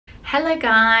Hello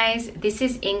guys, this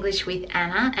is English with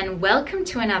Anna and welcome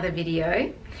to another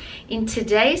video. In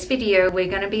today's video we're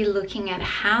going to be looking at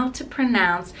how to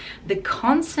pronounce the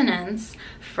consonants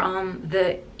from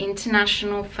the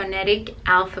International Phonetic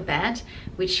Alphabet,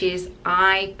 which is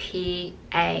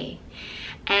IPA.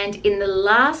 And in the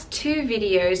last two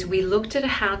videos we looked at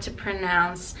how to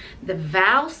pronounce the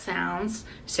vowel sounds,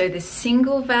 so the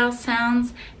single vowel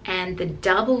sounds and the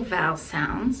double vowel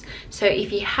sounds. So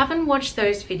if you haven't watched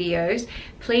those videos,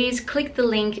 please click the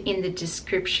link in the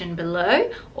description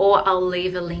below, or I'll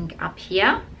leave a link up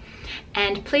here.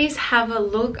 And please have a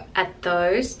look at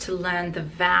those to learn the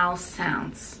vowel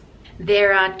sounds.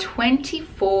 There are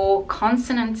 24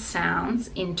 consonant sounds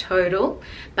in total,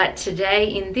 but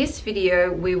today in this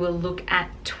video we will look at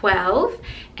 12,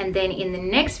 and then in the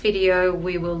next video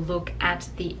we will look at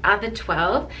the other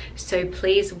 12. So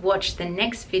please watch the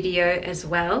next video as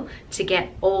well to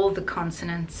get all the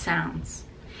consonant sounds.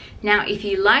 Now, if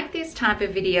you like this type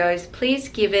of videos, please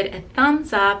give it a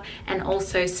thumbs up and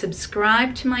also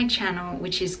subscribe to my channel,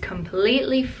 which is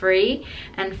completely free,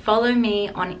 and follow me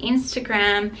on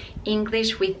Instagram,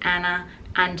 English with Anna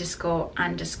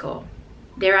 __.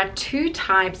 There are two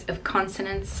types of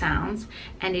consonant sounds,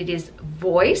 and it is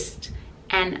voiced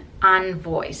and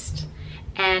unvoiced.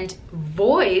 And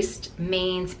voiced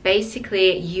means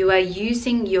basically you are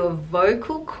using your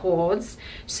vocal cords,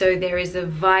 so there is a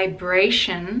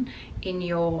vibration in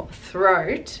your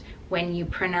throat when you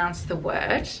pronounce the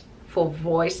word for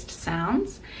voiced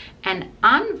sounds. And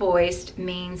unvoiced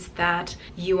means that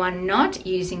you are not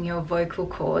using your vocal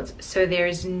cords, so there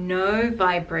is no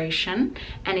vibration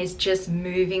and it's just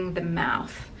moving the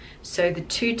mouth. So the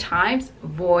two types,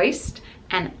 voiced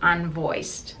and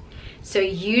unvoiced. So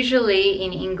usually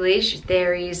in English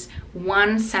there is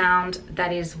one sound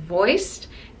that is voiced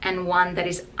and one that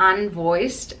is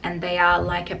unvoiced, and they are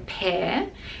like a pair,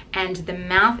 and the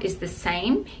mouth is the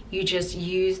same. You just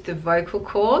use the vocal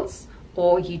cords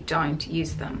or you don't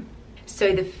use them.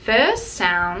 So the first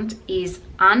sound is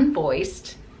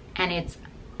unvoiced and it's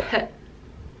p,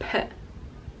 p,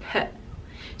 p.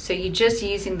 So you're just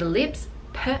using the lips,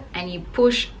 p, and you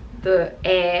push the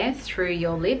air through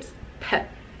your lips, p.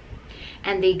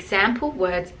 And the example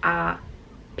words are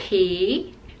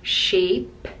pea,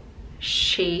 sheep,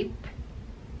 sheep,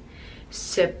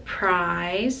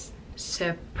 surprise,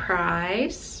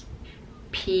 surprise,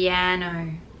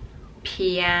 piano,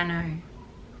 piano,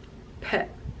 p,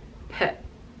 p.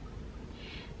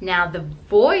 Now the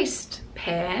voiced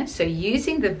pair, so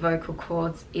using the vocal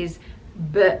cords, is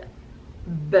b,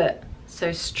 b,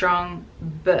 so strong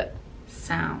b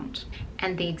sound.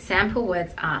 And the example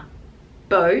words are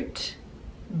boat,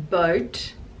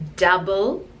 boat,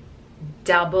 double,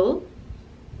 double,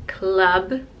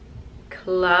 club,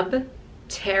 club,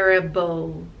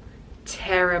 terrible,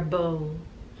 terrible.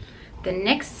 The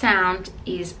next sound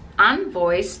is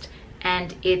unvoiced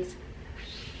and it's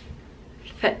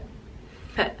f,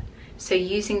 f. So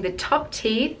using the top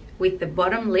teeth with the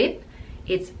bottom lip,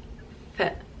 it's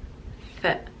f,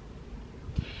 f.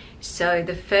 So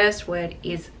the first word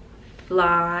is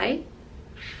fly,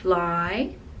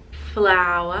 fly,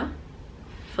 flower,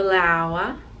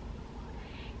 flower,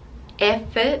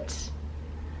 effort,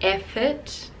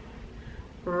 effort,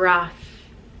 rough,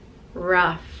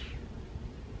 rough.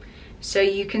 So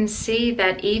you can see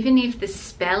that even if the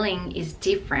spelling is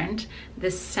different, the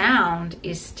sound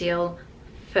is still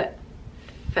f,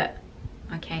 f,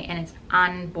 okay, and it's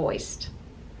unvoiced.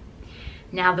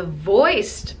 Now the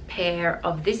voiced pair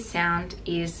of this sound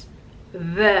is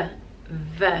v,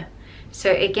 v.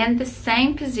 So again, the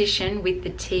same position with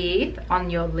the teeth on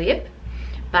your lip,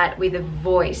 but with a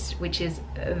voice, which is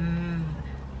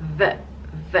v,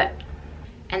 v.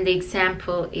 And the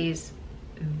example is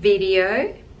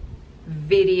video,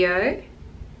 video,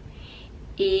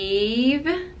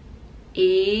 Eve,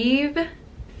 Eve,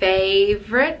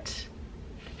 favorite,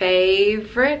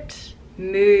 favorite,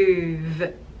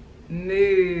 move,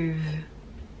 move.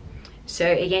 So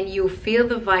again, you'll feel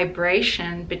the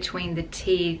vibration between the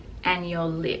teeth and your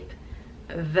lip,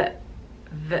 v,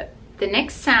 v. The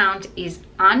next sound is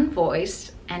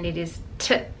unvoiced and it is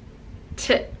t,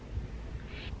 t.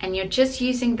 And you're just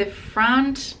using the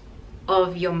front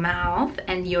of your mouth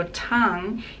and your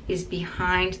tongue is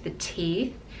behind the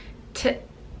teeth, t,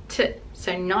 t.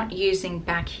 So not using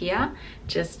back here,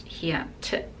 just here,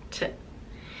 t, t.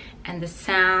 And the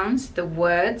sounds, the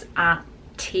words are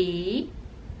tea,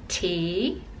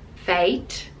 tea,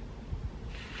 fate,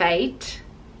 fate,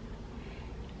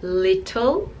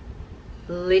 little,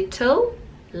 little,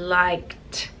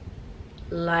 liked,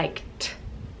 liked.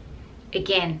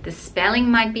 Again, the spelling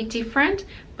might be different,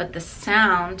 but the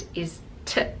sound is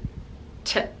t,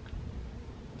 t.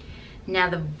 Now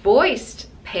the voiced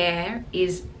pair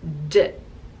is d,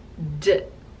 d.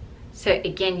 So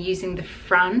again, using the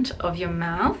front of your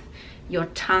mouth, your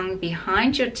tongue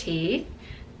behind your teeth,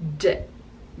 d,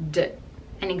 d.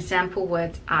 And example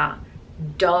words are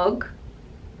dog,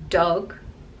 dog,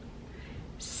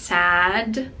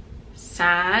 sad,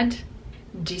 sad,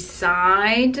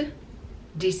 decide,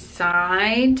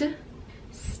 decide,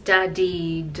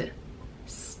 studied,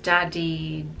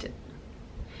 studied.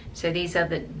 So these are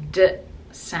the d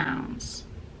sounds.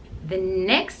 The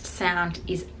next sound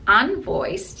is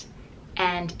unvoiced,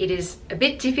 and it is a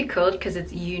bit difficult because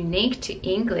it's unique to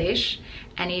English,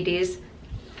 and it is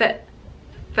th,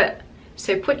 th.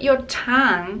 So put your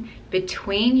tongue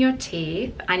between your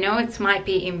teeth. I know it might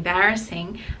be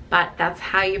embarrassing, but that's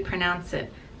how you pronounce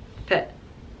it. Th,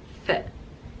 th.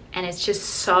 And it's just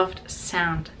soft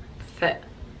sound, th.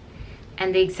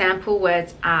 And the example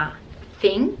words are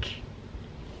think,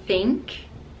 think,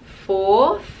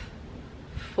 fourth,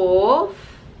 fourth,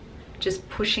 just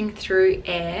pushing through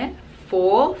air,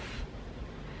 fourth,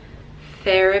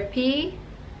 therapy,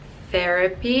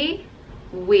 therapy,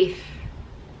 with,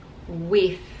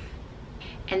 with.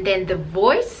 And then the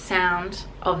voice sound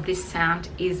of this sound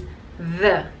is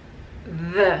the.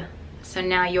 So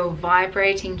now you're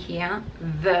vibrating here,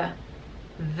 the.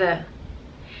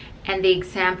 And the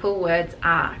example words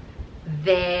are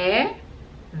there,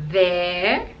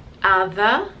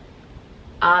 other,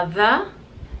 other,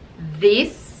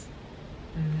 this,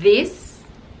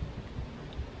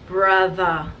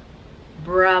 brother,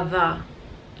 brother.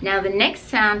 Now the next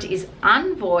sound is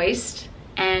unvoiced,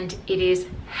 and it is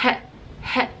h,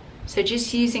 h. So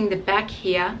just using the back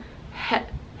here, h,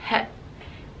 h.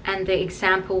 And the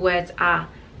example words are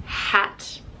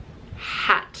hat,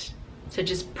 hat. So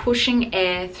just pushing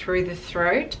air through the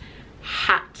throat,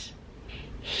 hat.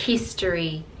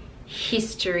 History,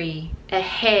 history,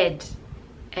 ahead,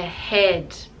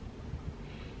 ahead.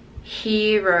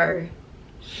 Hero,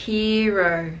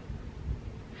 hero.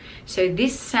 So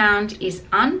this sound is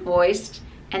unvoiced,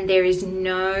 and there is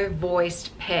no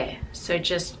voiced pair. So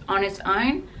just on its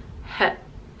own, h,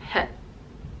 h.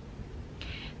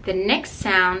 The next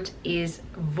sound is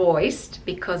voiced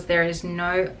because there is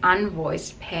no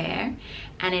unvoiced pair,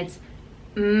 and it's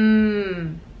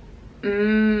mm.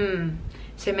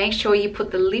 So make sure you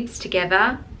put the lips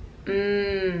together,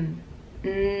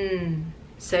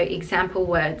 So example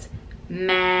words,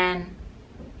 man,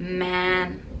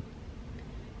 man,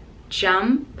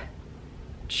 jump,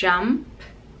 jump,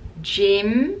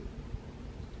 gym,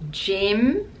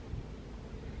 gym,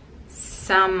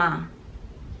 summer,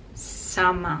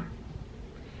 summer.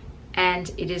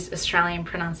 And it is Australian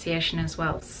pronunciation as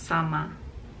well, summer.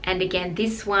 And again,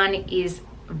 this one is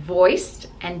voiced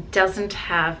and doesn't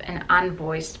have an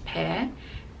unvoiced pair,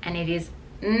 and it is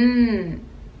n,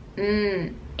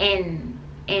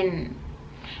 n.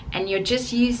 And you're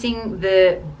just using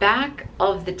the back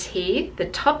of the teeth, the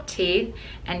top teeth,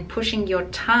 and pushing your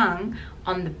tongue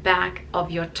on the back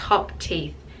of your top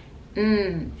teeth.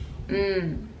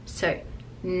 So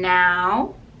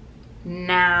now,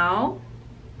 now,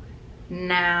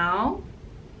 now,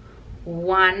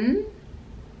 one,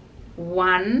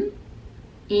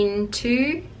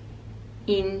 into,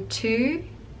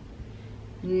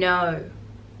 no,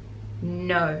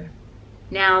 no.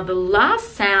 Now the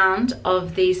last sound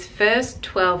of these first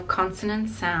 12 consonant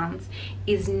sounds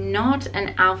is not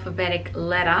an alphabetic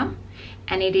letter,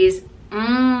 and it is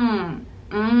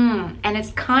and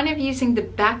it's kind of using the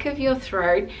back of your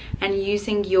throat and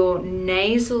using your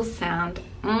nasal sound,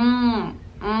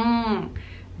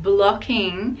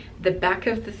 blocking the back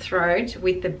of the throat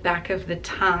with the back of the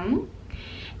tongue.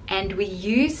 And we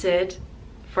use it,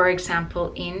 for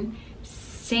example, in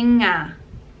singer,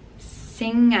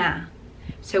 singer.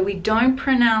 So we don't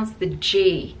pronounce the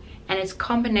G, and it's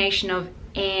combination of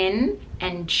N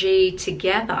and G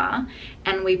together,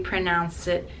 and we pronounce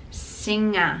it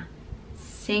singer,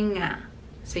 singer.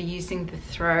 So using the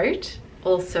throat.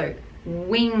 Also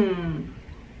wing,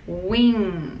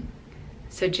 wing.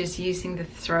 So just using the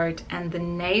throat and the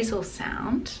nasal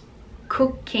sound.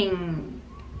 Cooking,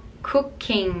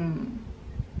 cooking,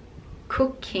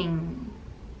 cooking.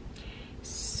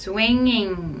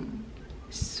 Swinging,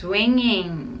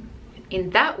 swinging. In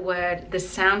that word, the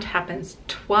sound happens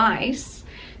twice,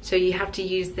 so you have to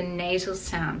use the nasal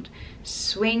sound.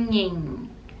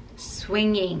 Swinging,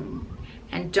 swinging.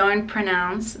 And don't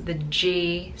pronounce the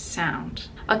G sound.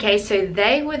 Okay, so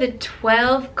they were the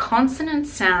 12 consonant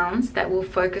sounds that we'll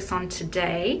focus on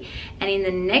today. And in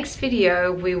the next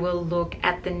video, we will look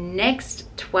at the next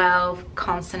 12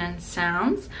 consonant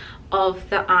sounds of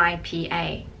the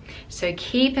IPA. So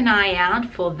keep an eye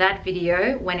out for that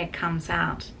video when it comes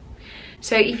out.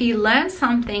 So if you learned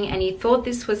something and you thought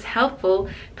this was helpful,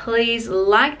 please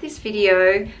like this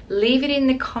video, leave it in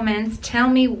the comments, tell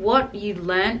me what you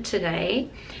learned today,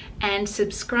 and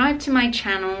subscribe to my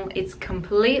channel. It's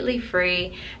completely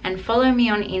free, and follow me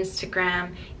on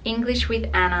Instagram,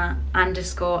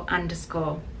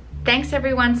 EnglishWithAnna__. Thanks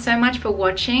everyone so much for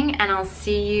watching, and I'll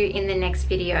see you in the next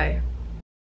video.